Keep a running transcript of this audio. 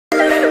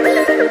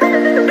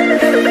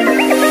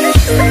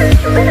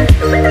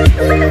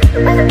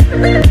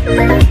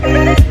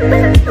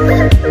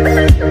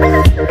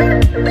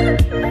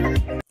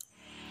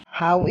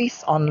How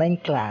is online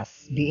class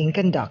being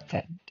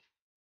conducted?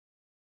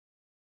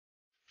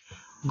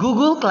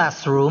 Google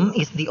Classroom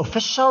is the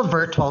official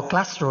virtual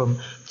classroom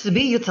to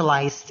be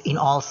utilized in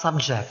all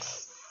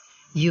subjects.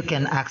 You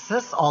can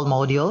access all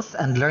modules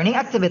and learning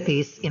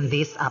activities in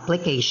this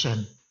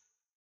application.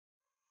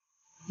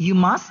 You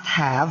must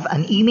have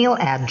an email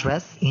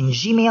address in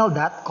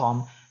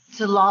gmail.com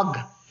to log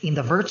in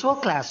the virtual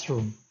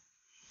classroom.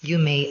 You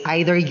may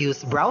either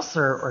use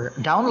browser or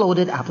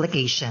downloaded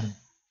application.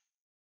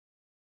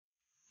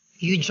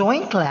 You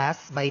join class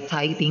by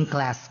typing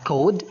class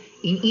code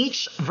in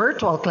each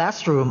virtual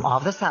classroom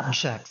of the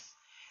subjects.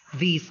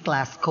 These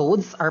class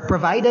codes are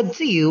provided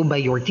to you by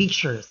your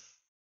teachers.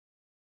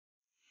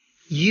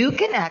 You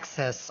can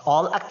access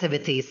all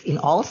activities in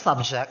all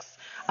subjects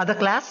at the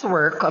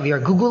classwork of your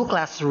Google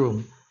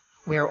Classroom,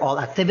 where all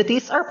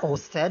activities are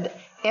posted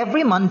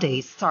every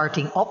Monday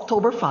starting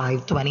October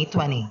 5,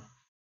 2020.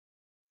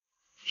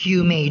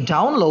 You may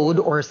download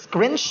or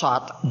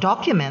screenshot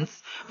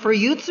documents for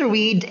you to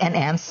read and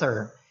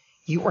answer.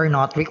 You are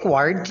not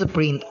required to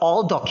print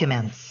all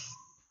documents.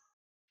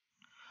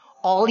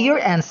 All your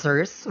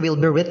answers will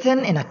be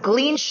written in a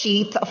clean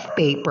sheet of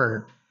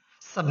paper.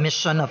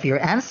 Submission of your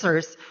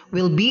answers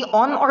will be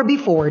on or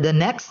before the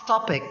next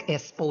topic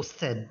is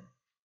posted.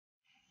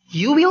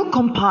 You will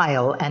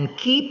compile and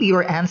keep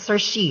your answer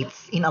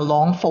sheets in a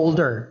long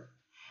folder.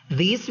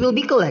 These will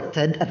be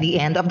collected at the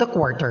end of the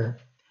quarter.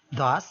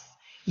 Thus,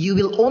 you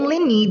will only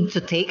need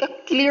to take a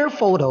clear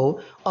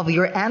photo of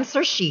your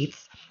answer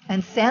sheets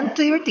and send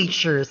to your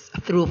teachers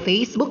through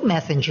Facebook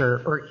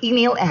Messenger or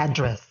email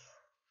address.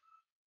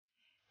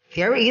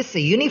 There is a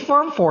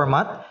uniform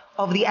format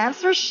of the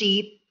answer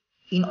sheet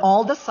in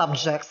all the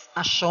subjects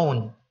as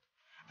shown.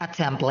 A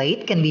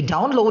template can be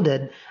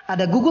downloaded at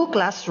a Google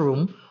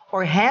Classroom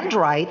or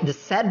handwrite the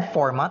said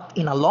format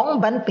in a long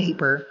bond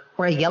paper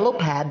or a yellow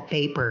pad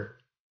paper.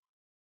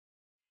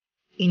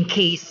 In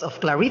case of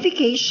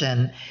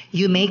clarification,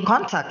 you may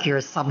contact your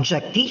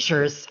subject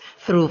teachers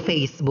through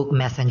Facebook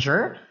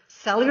Messenger,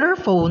 cellular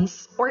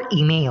phones, or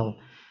email.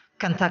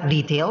 Contact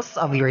details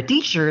of your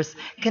teachers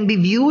can be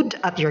viewed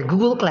at your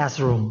Google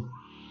Classroom.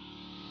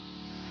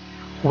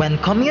 When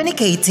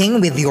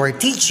communicating with your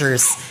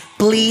teachers,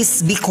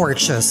 please be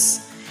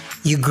courteous.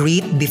 You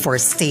greet before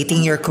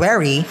stating your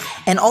query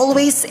and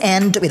always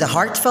end with a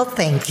heartfelt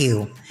thank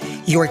you.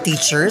 Your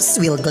teachers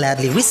will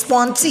gladly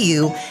respond to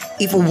you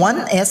if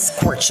one is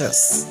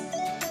courteous.